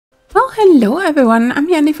Well, hello everyone, I'm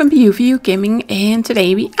Yeti from View Gaming, and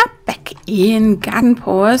today we are back in Garden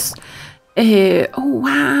Paws. Oh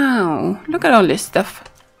wow, look at all this stuff.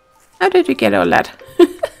 How did you get all that?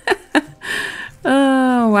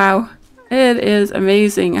 Oh wow, it is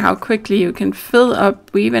amazing how quickly you can fill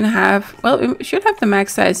up. We even have, well, we should have the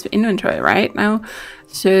max size inventory right now,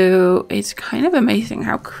 so it's kind of amazing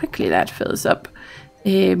how quickly that fills up.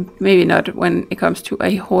 Maybe not when it comes to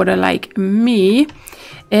a hoarder like me.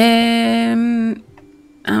 Yeah,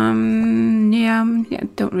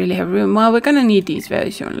 don't really have room. Well, we're gonna need these very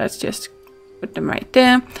soon. Let's just put them right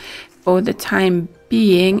there for the time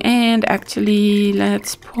being. And actually,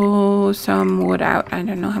 let's pull some wood out. I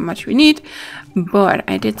don't know how much we need, but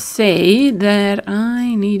I did say that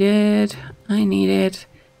I needed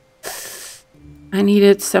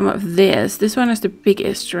some of this. This one is the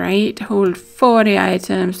biggest, right? Hold 40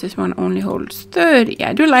 items. This one only holds 30.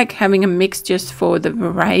 I do like having a mix just for the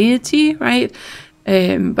variety, right?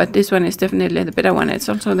 But this one is definitely the better one. It's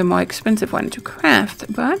also the more expensive one to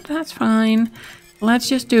craft, but that's fine. Let's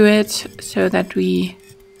just do it so that we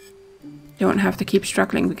don't have to keep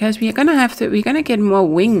struggling, because we're gonna get more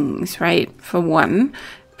wings, right? For one,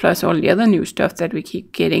 plus all the other new stuff that we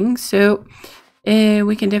keep getting. So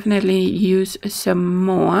we can definitely use some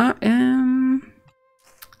more.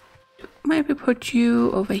 Maybe put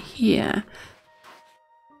you over here.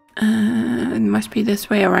 It must be this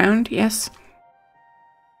way around, yes.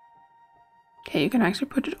 Okay, you can actually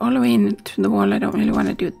put it all the way into the wall. I don't really want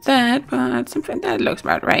to do that, but something that looks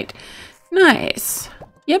about right. Nice.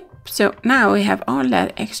 Yep, so now we have all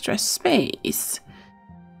that extra space.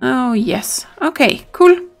 Oh, yes. Okay,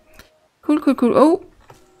 cool. Cool. Oh,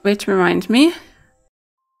 which reminds me.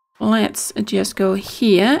 Let's just go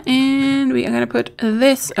here, and we are gonna put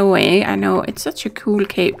this away. I know, it's such a cool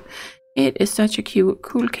cape. It is such a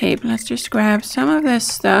cool cape. Let's just grab some of this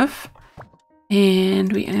stuff,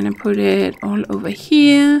 and we're gonna put it all over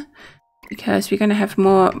here, because we're gonna have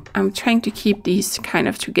more. I'm trying to keep these kind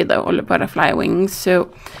of together, all the butterfly wings,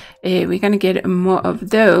 so we're gonna get more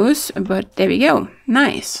of those. But there we go.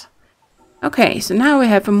 Nice. Okay, so now we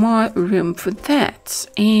have more room for that.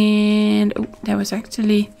 And oh, that was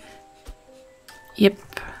actually, yep,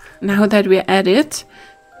 now that we're at it,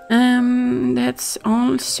 let's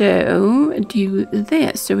also do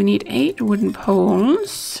this. So we need 8 wooden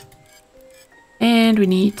poles, and we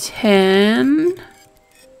need 10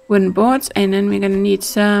 wooden boards, and then we're gonna need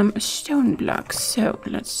some stone blocks. So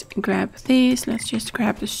let's grab these. Let's just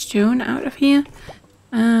grab the stone out of here.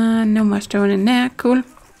 No more stone in there. Cool.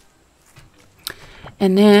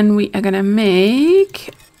 And then we are gonna make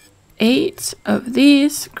 8 of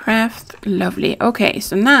these. Craft. Lovely. Okay,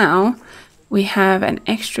 so now we have an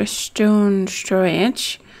extra stone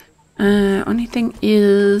storage. Only thing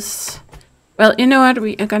is, well, you know what?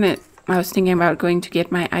 I was thinking about going to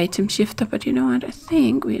get my item shifter, but you know what? I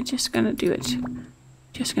think we're just gonna do it.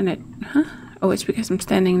 Oh, it's because I'm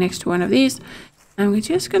standing next to one of these. And we're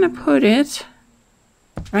just gonna put it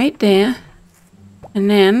right there. And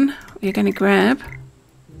then we're gonna grab,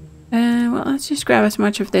 well, let's just grab as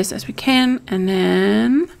much of this as we can, and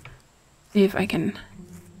then if I can,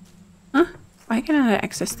 why can I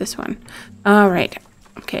access this one? All right,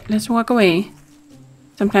 okay, let's walk away.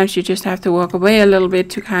 Sometimes you just have to walk away a little bit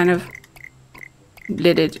to kind of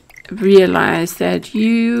let it realize that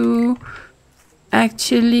you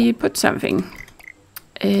actually put something.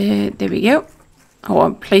 There we go,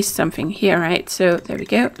 or place something here, right? So there we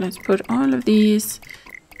go. Let's put all of these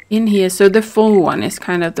in here. So the full one is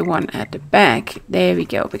kind of the one at the back. There we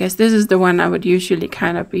go, because this is the one I would usually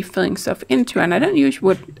kind of be filling stuff into, and I don't use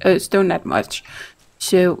wood stone that much,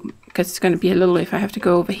 so because it's going to be a little if I have to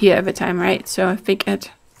go over here every time, right? So I figured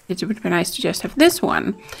it would be nice to just have this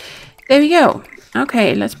one. There we go.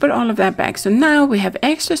 Okay, let's put all of that back. So now we have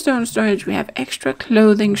extra stone storage, we have extra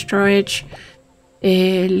clothing storage.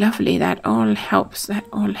 Lovely, that all helps.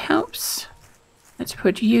 Let's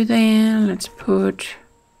put you there. Let's put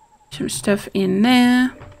some stuff in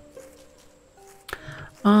there.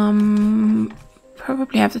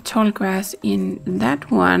 Probably have the tall grass in that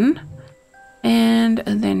one. And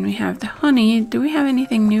then we have the honey. Do we have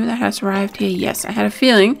anything new that has arrived here? Yes, I had a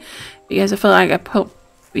feeling, because I feel like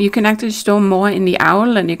you can actually store more in the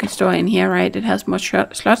owl than you can store in here, right? It has more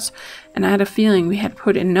slots, and I had a feeling we had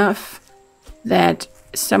put enough that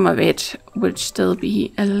some of it would still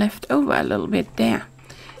be left over a little bit there.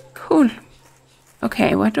 Cool.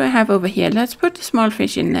 Okay, what do I have over here? Let's put the small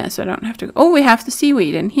fish in there so I don't have to... Oh, we have the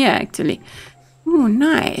seaweed in here, actually. Ooh,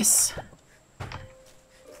 nice.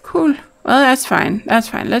 Cool. Well, that's fine. That's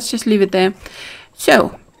fine. Let's just leave it there.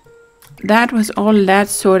 So, that was all that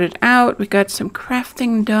sorted out. We got some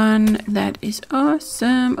crafting done. That is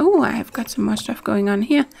awesome. Oh, I've got some more stuff going on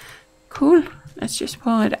here. Cool. Let's just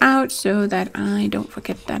pull it out so that I don't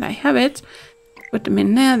forget that I have it. Put them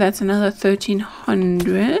in there. That's another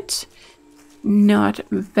 1300. Not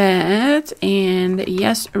bad. And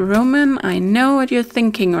yes, Roman, I know what you're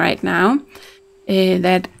thinking right now.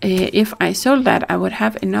 That if I sold that, I would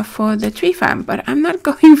have enough for the tree farm. But I'm not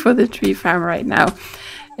going for the tree farm right now.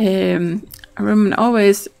 Roman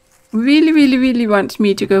always really wants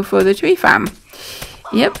me to go for the tree farm.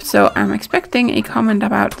 Yep, so I'm expecting a comment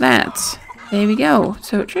about that. There we go.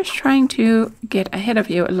 So just trying to get ahead of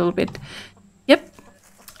you a little bit. Yep.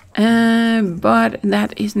 But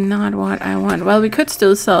that is not what I want. Well, we could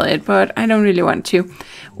still sell it, but I don't really want to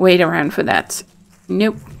wait around for that.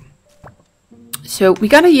 Nope. So we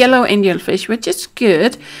got a yellow angelfish, which is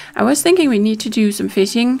good. I was thinking we need to do some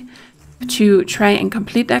fishing to try and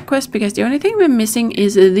complete that quest, because the only thing we're missing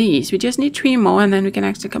is these. We just need 3 more and then we can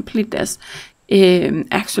actually complete this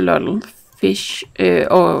axolotl fish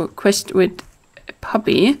or quest with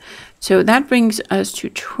puppy. So that brings us to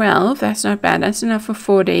 12. That's not bad. That's enough for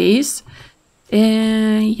 4 days.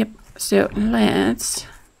 Yep. So let's...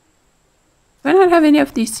 Do I not have any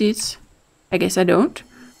of these seeds? I guess I don't.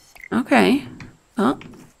 Okay. Well,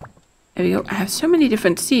 there we go. I have so many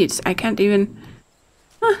different seeds. I can't even...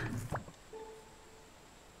 Huh.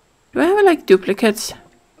 Do I have like duplicates?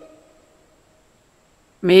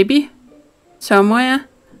 Maybe. Somewhere.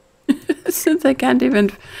 Since I can't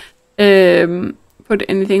even put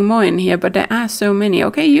anything more in here, but there are so many.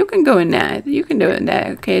 Okay, you can go in there. You can do it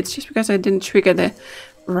there. Okay, it's just because I didn't trigger the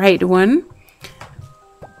right one.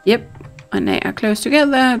 Yep, when they are close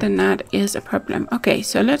together, then that is a problem. Okay,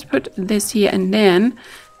 so let's put this here and then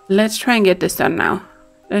let's try and get this done now.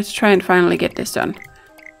 Let's try and finally get this done.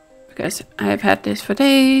 Because I've had this for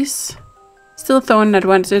days. Still Thorn that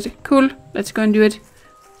wants it. Cool, let's go and do it.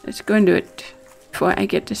 Let's go and do it before I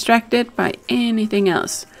get distracted by anything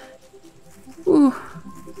else. Ooh.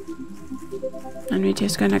 And we're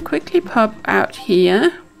just gonna quickly pop out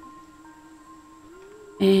here.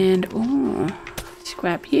 And, oh, let's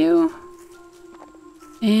grab you.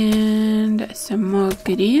 And some more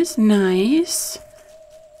goodies. Nice.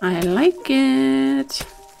 I like it.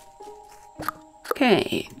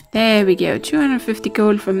 Okay, there we go. 250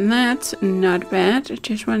 gold from that. Not bad. I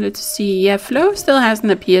just wanted to see. Yeah, Flo still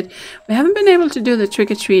hasn't appeared. We haven't been able to do the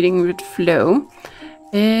trick-or-treating with Flo.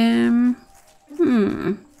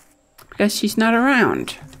 Because she's not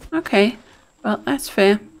around. Okay, well, that's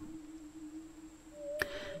fair.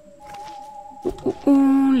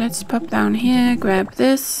 Let's pop down here, grab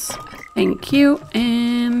this. Thank you.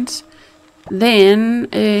 And then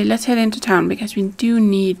let's head into town, because we do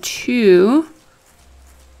need to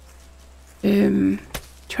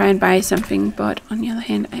try and buy something. But on the other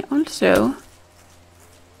hand, I also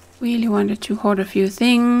really wanted to hoard a few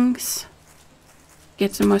things.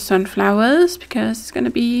 Get some more sunflowers, because it's gonna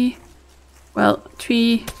be, well,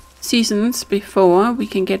 3 seasons before we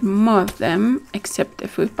can get more of them, except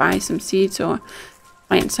if we buy some seeds or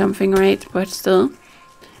find something, right? But still,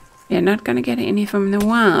 we're not gonna get any from the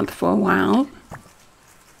wild for a while.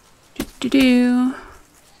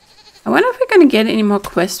 I wonder if we're gonna get any more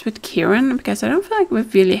quests with Kieran, because I don't feel like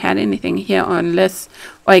we've really had anything here, unless,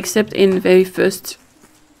 or except in the very first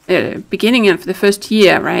beginning of the first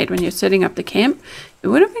year, right, when you're setting up the camp. It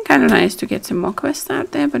would have been kind of nice to get some more quests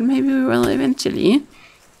out there, but maybe we will eventually.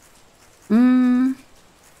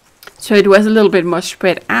 So it was a little bit more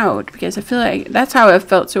spread out, because I feel like that's how I've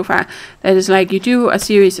felt so far. That is like you do a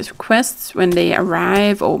series of quests when they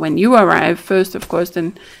arrive, or when you arrive first, of course,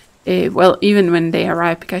 then, well, even when they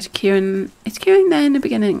arrive, because Kieran, is Kieran there in the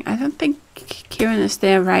beginning? I don't think Kieran is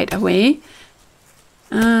there right away.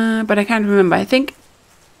 But I can't remember. I think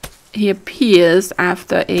he appears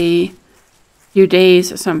after a few days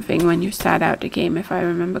or something when you start out the game, if I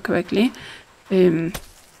remember correctly.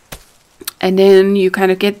 And then you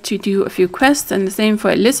kind of get to do a few quests, and the same for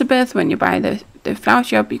Elizabeth. When you buy the flower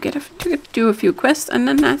shop, you get to do a few quests, and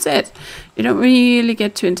then that's it. You don't really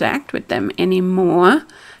get to interact with them anymore,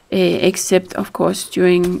 except, of course,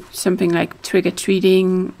 during something like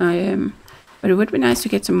trick-or-treating. But it would be nice to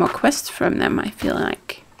get some more quests from them, I feel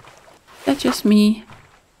like. That's just me.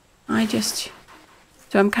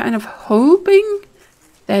 So I'm kind of hoping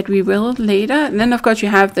that we will later. And then, of course, you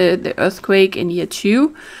have the earthquake in year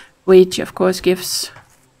 2, which, of course, gives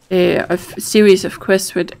a series of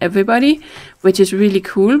quests with everybody, which is really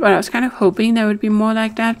cool. But I was kind of hoping there would be more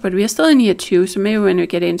like that. But we are still in year 2, so maybe when we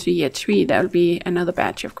get into year 3, there will be another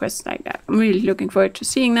batch of quests like that. I'm really looking forward to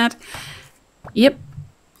seeing that. Yep.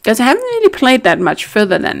 Because I haven't really played that much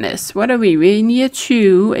further than this. What are we? We're in year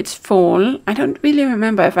 2. It's fall. I don't really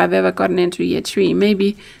remember if I've ever gotten into year 3.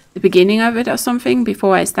 Maybe the beginning of it or something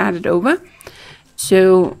before I started over.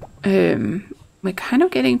 So we're kind of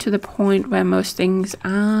getting to the point where most things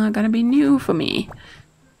are going to be new for me.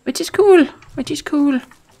 Which is cool. Which is cool.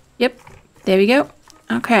 Yep. There we go.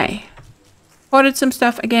 Okay. Ordered some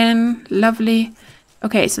stuff again. Lovely.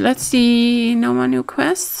 Okay, so let's see. No more new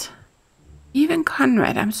quests. Even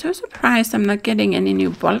Conrad. I'm so surprised I'm not getting any new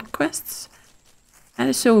bulk quests. That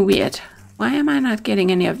is so weird. Why am I not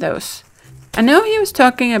getting any of those? I know he was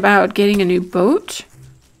talking about getting a new boat.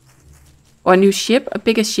 Or a new ship. A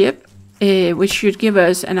bigger ship. Which should give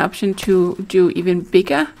us an option to do even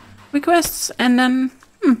bigger requests. And then...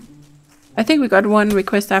 I think we got one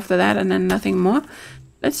request after that and then nothing more.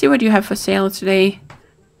 Let's see what you have for sale today.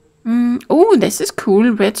 Oh, this is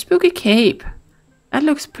cool. Red Spooky Cape. That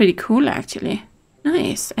looks pretty cool, actually.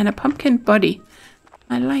 Nice. And a pumpkin body.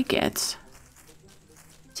 I like it.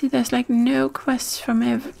 See, there's like no quests from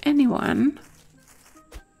anyone.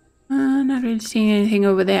 Not really seeing anything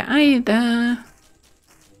over there either.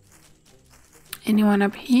 Anyone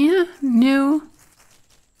up here? No.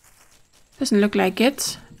 Doesn't look like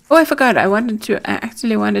it. Oh, I forgot. I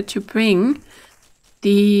actually wanted to bring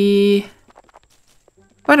the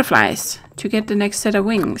butterflies to get the next set of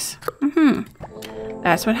wings.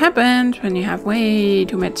 That's what happens when you have way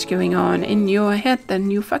too much going on in your head,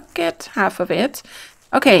 then you forget half of it.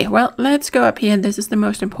 Okay, well, let's go up here. This is the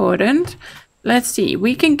most important. Let's see.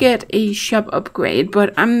 We can get a shop upgrade,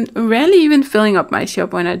 but I'm rarely even filling up my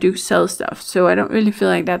shop when I do sell stuff, so I don't really feel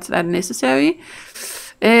like that's that necessary.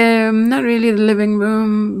 Not really the living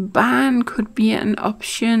room. Barn could be an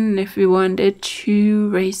option if we wanted to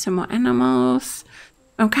raise some more animals.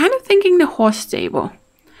 I'm kind of thinking the horse stable.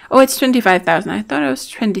 Oh, it's 25,000. I thought it was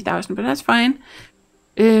 20,000, but that's fine.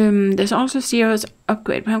 There's also Zero's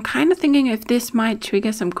upgrade, but I'm kind of thinking if this might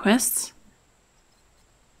trigger some quests.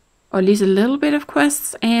 Or at least a little bit of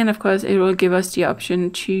quests. And of course, it will give us the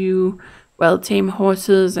option to, well, tame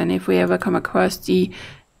horses. And if we ever come across the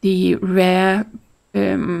rare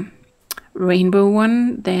rainbow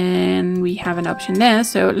one, then we have an option there.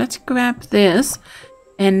 So let's grab this.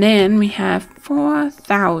 And then we have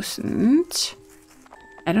 4,000.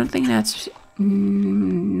 I don't think that's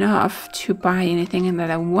enough to buy anything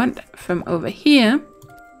that I want from over here.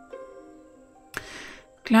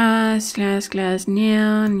 Glass, not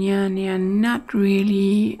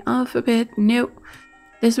really. Alphabet, nope.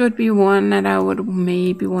 This would be one that I would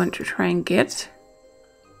maybe want to try and get.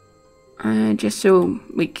 Just so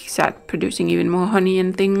we can start producing even more honey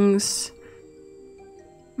and things.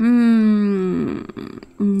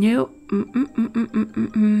 Nope.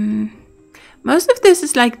 Most of this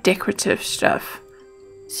is like decorative stuff.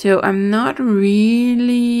 So I'm not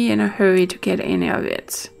really in a hurry to get any of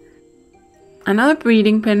it. Another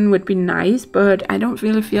breeding pen would be nice, but I don't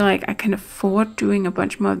really feel like I can afford doing a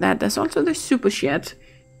bunch more of that. There's also the super shed.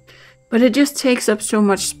 But it just takes up so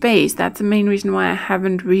much space. That's the main reason why I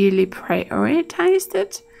haven't really prioritized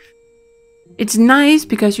it. It's nice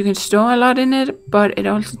because you can store a lot in it, but it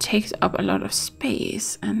also takes up a lot of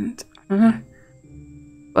space. And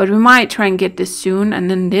but we might try and get this soon.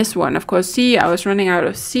 And then this one, of course, see, I was running out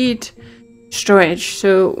of seed storage,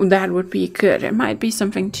 so that would be good. It might be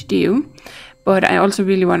something to do. But I also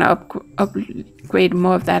really want to upgrade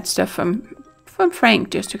more of that stuff from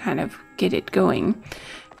Frank, just to kind of get it going.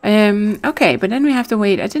 Okay, but then we have to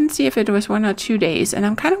wait. I didn't see if it was 1 or 2 days, and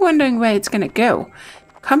I'm kind of wondering where it's going to go.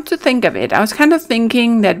 Come to think of it, I was kind of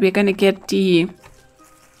thinking that we're going to get the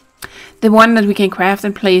one that we can craft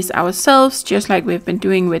and place ourselves, just like we've been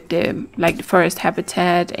doing with the forest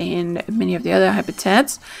habitat and many of the other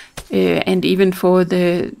habitats. And even for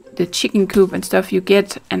the chicken coop and stuff, you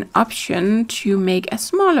get an option to make a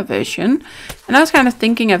smaller version. And I was kind of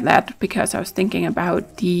thinking of that because I was thinking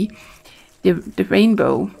about the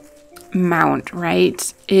rainbow mount,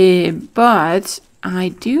 right? But I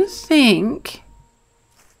do think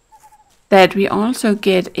that we also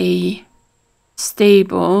get a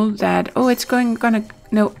stable that, oh, it's gonna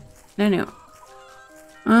no.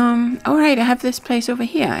 All right, I have this place over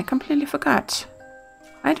here. I completely forgot.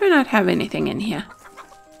 I do not have anything in here.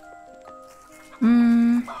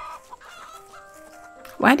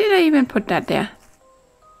 Why did I even put that there?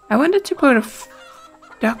 I wanted to put a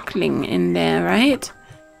duckling in there, right?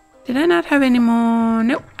 Did I not have any more?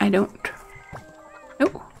 Nope, I don't.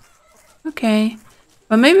 Nope. Okay.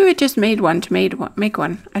 Well, maybe we just made one to make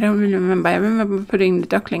one. I don't really remember. I remember putting the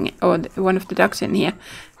duckling or one of the ducks in here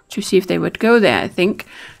to see if they would go there, I think.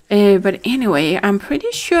 But anyway, I'm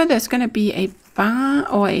pretty sure there's going to be a bar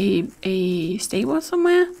or a stable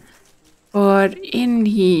somewhere. But in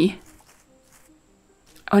the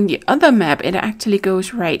on the other map, it actually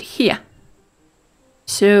goes right here.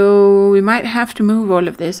 So we might have to move all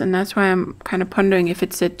of this, and that's why I'm kind of pondering if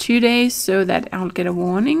it's at 2 days, so that I'll get a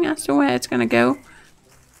warning as to where it's gonna go.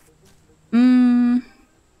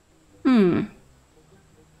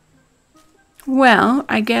 Well,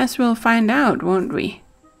 I guess we'll find out, won't we?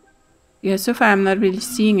 Yeah, so far I'm not really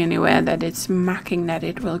seeing anywhere that it's marking that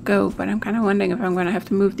it will go, but I'm kind of wondering if I'm gonna have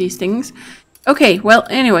to move these things. Okay, well,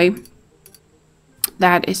 anyway,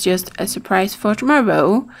 that is just a surprise for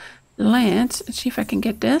tomorrow. Let's see if I can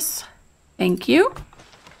get this. Thank you.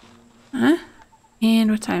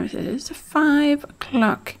 And what time is it? It's 5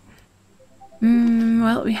 o'clock.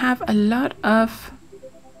 Well, we have a lot of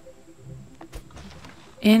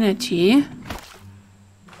energy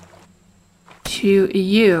to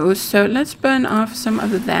use, so let's burn off some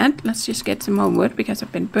of that. Let's just get some more wood because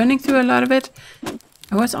I've been burning through a lot of it.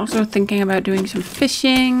 I was also thinking about doing some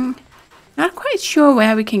fishing. Not quite sure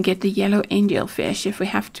where we can get the yellow angelfish. If we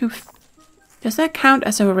have to, does that count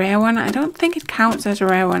as a rare one? I don't think it counts as a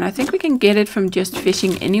rare one. I think we can get it from just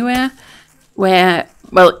fishing anywhere. Where,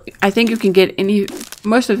 well, I think you can get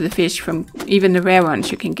most of the fish from, even the rare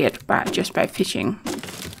ones, you can get just by fishing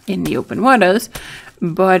in the open waters.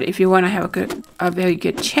 But if you want to have a very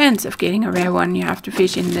good chance of getting a rare one, you have to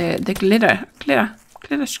fish in the glitter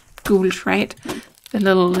schools, right? The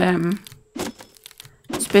little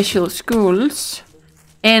special schools.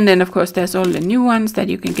 And then of course there's all the new ones that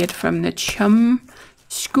you can get from the chum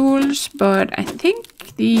schools. But I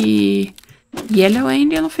think the yellow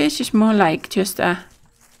angelfish is more like just a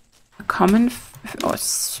common or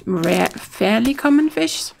rare, fairly common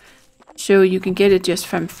fish. So you can get it just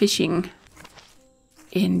from fishing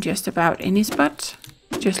in just about any spot,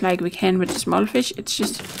 just like we can with the small fish. It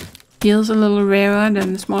just feels a little rarer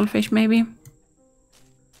than the small fish maybe.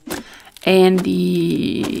 And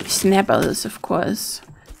the snappers, of course.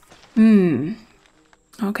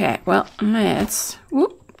 Okay, well, let's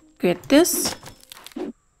get this.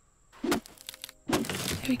 There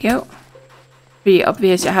we go. Pretty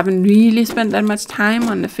obvious I haven't really spent that much time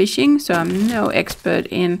on the fishing, so I'm no expert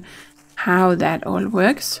in how that all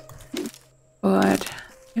works. But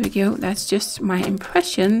there we go. That's just my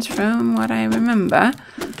impressions from what I remember.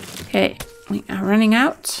 Okay, we are running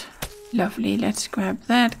out. Lovely. Let's grab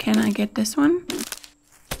that. Can I get this one?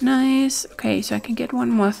 Nice. Okay, so I can get one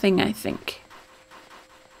more thing, I think.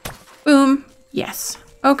 Boom. Yes.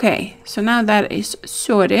 Okay, so now that is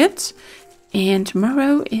sorted. And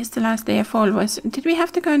tomorrow is the last day of fall. Did we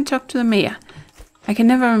have to go and talk to the mayor? I can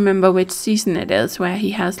never remember which season it is where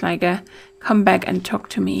he has like a come back and talk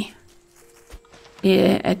to me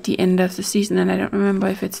at the end of the season, and I don't remember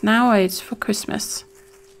if it's now or it's for Christmas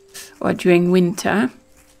or during winter.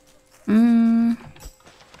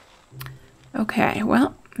 Okay,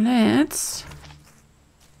 well, let's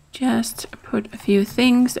just put a few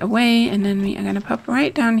things away, and then we are gonna pop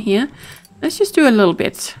right down here. Let's just do a little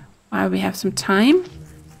bit while we have some time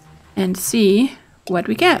and see what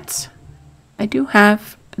we get. I do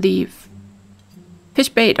have the fish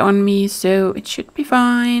bait on me, so it should be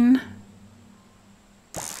fine.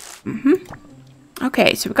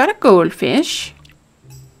 Okay, so we got a goldfish.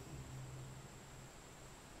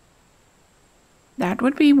 That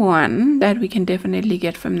would be one that we can definitely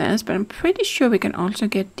get from this, but I'm pretty sure we can also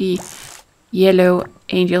get the yellow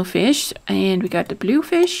angelfish, and we got the blue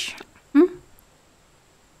fish.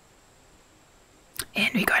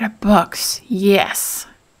 And we got a box. Yes.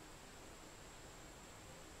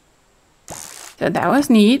 So that was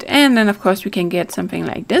neat. And then of course we can get something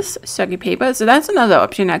like this, soggy paper. So that's another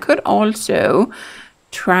option. I could also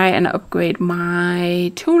try and upgrade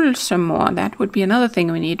my tools some more. That would be another thing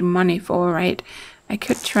we need money for, right? I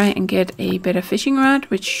could try and get a better fishing rod,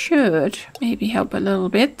 which should maybe help a little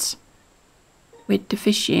bit with the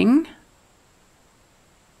fishing.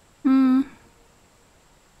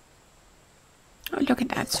 Oh, look at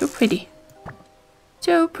that. So pretty.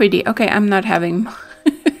 So pretty. Okay, I'm not having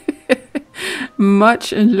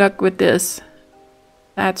much luck with this.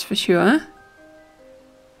 That's for sure.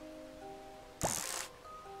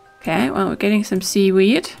 Okay, well, we're getting some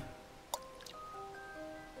seaweed.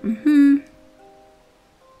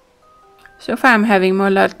 So far I'm having more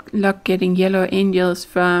luck getting yellow angels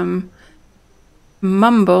from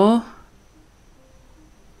Mumble.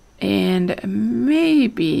 And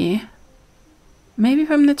maybe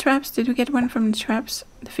from the traps. Did we get one from the traps?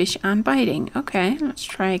 The fish aren't biting. Okay, let's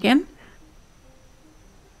try again.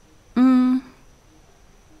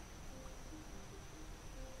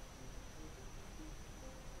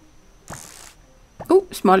 Oh,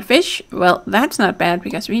 small fish. Well, that's not bad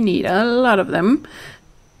because we need a lot of them.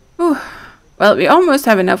 Ooh. Well, we almost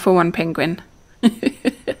have enough for one penguin.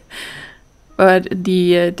 But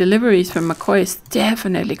the deliveries from McCoy is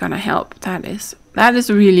definitely gonna help. That is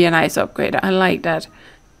really a nice upgrade. I like that.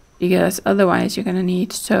 Because otherwise you're gonna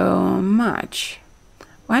need so much.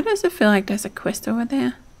 Why does it feel like there's a quest over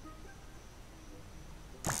there?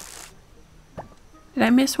 Did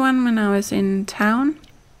I miss one when I was in town?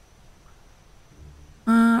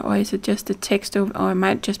 Or is it just the text over? Or it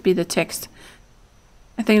might just be the text.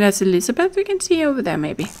 I think that's Elizabeth we can see over there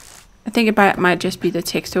maybe. I think it might just be the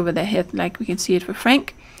text over their head, like we can see it for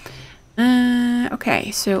Frank. Okay,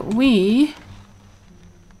 so we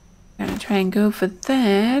gonna try and go for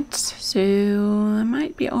that. So I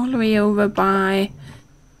might be all the way over by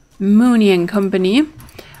Mooney and Company.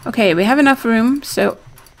 Okay, we have enough room, so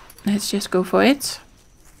let's just go for it.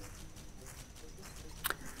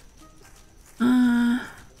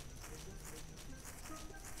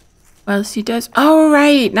 Well, she does. Oh,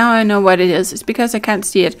 right. Now I know what it is. It's because I can't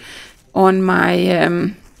see it on my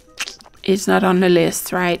it's not on the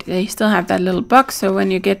list, right? They still have that little box, so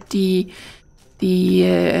when you get the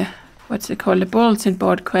what's it called, the bulletin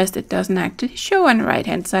board quest, it doesn't actually show on the right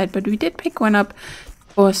hand side. But we did pick one up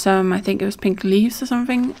for some, I think it was pink leaves or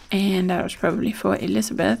something, and that was probably for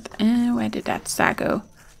Elizabeth. Where did that star go?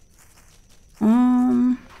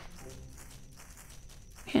 Can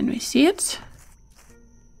we see it?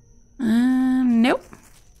 Nope.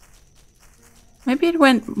 Maybe it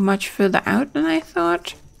went much further out than I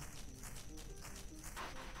thought.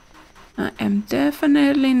 I am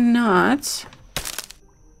definitely not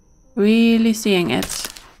really seeing it.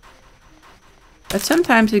 But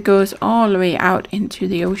sometimes it goes all the way out into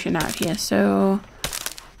the ocean out here, so...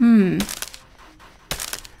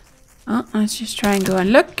 Oh, let's just try and go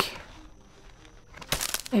and look.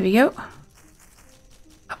 There we go.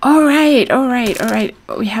 Alright.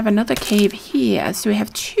 We have another cave here. So we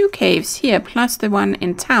have 2 caves here, plus the one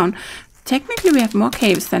in town. Technically, we have more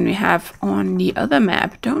caves than we have on the other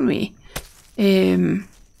map, don't we? In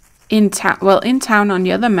town, well, in town on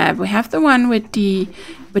the other map, we have the one with the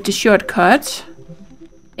shortcut,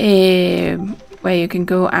 where you can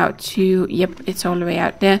go out to. Yep, it's all the way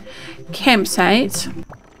out there. Campsite.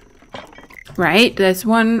 Right, there's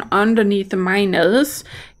one underneath the miners,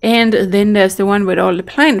 and then there's the one with all the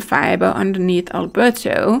plant fiber underneath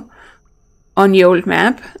Alberto on the old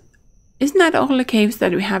map. Isn't that all the caves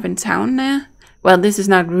that we have in town there? Well, this is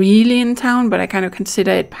not really in town, but I kind of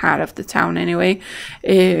consider it part of the town anyway.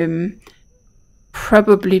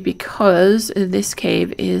 Probably because this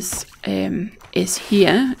cave is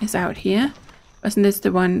out here. Wasn't this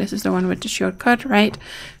the one? This is the one with the shortcut, right?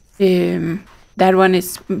 That one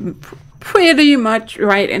is pretty much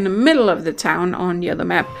right in the middle of the town on the other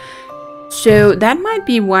map. So that might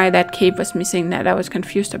be why that cave was missing that I was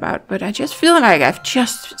confused about. But I just feel like I've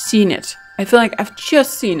just seen it. I feel like I've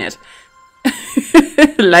just seen it.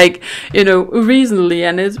 Like, you know, recently.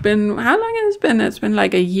 And it's been, how long has it been? It's been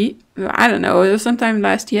like a year. I don't know. It was sometime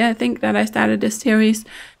last year, I think, that I started this series.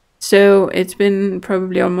 So it's been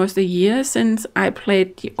probably almost a year since I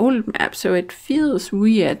played the old map. So it feels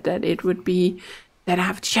weird that it would be that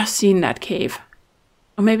I've just seen that cave.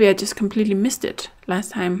 Or maybe I just completely missed it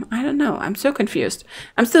last time. I don't know. I'm so confused.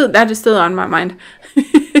 That is still on my mind.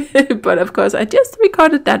 But of course, I just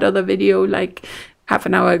recorded that other video like half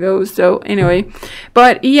an hour ago. So anyway,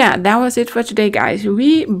 but yeah, that was it for today, guys.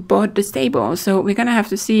 We bought the stable, so we're gonna have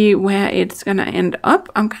to see where it's gonna end up.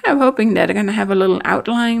 I'm kind of hoping that they're gonna have a little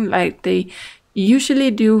outline like they usually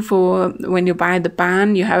do for when you buy the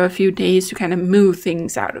barn. You have a few days to kind of move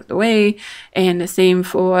things out of the way, and the same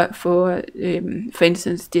for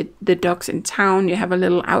instance the dogs in town. You have a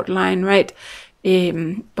little outline, right?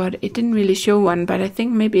 But it didn't really show one, but I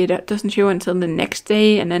think maybe it doesn't show until the next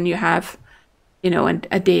day, and then you have, you know,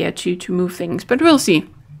 a day or two to move things, but we'll see.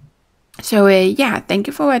 So yeah, thank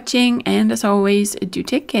you for watching, and as always, do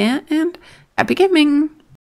take care and happy gaming.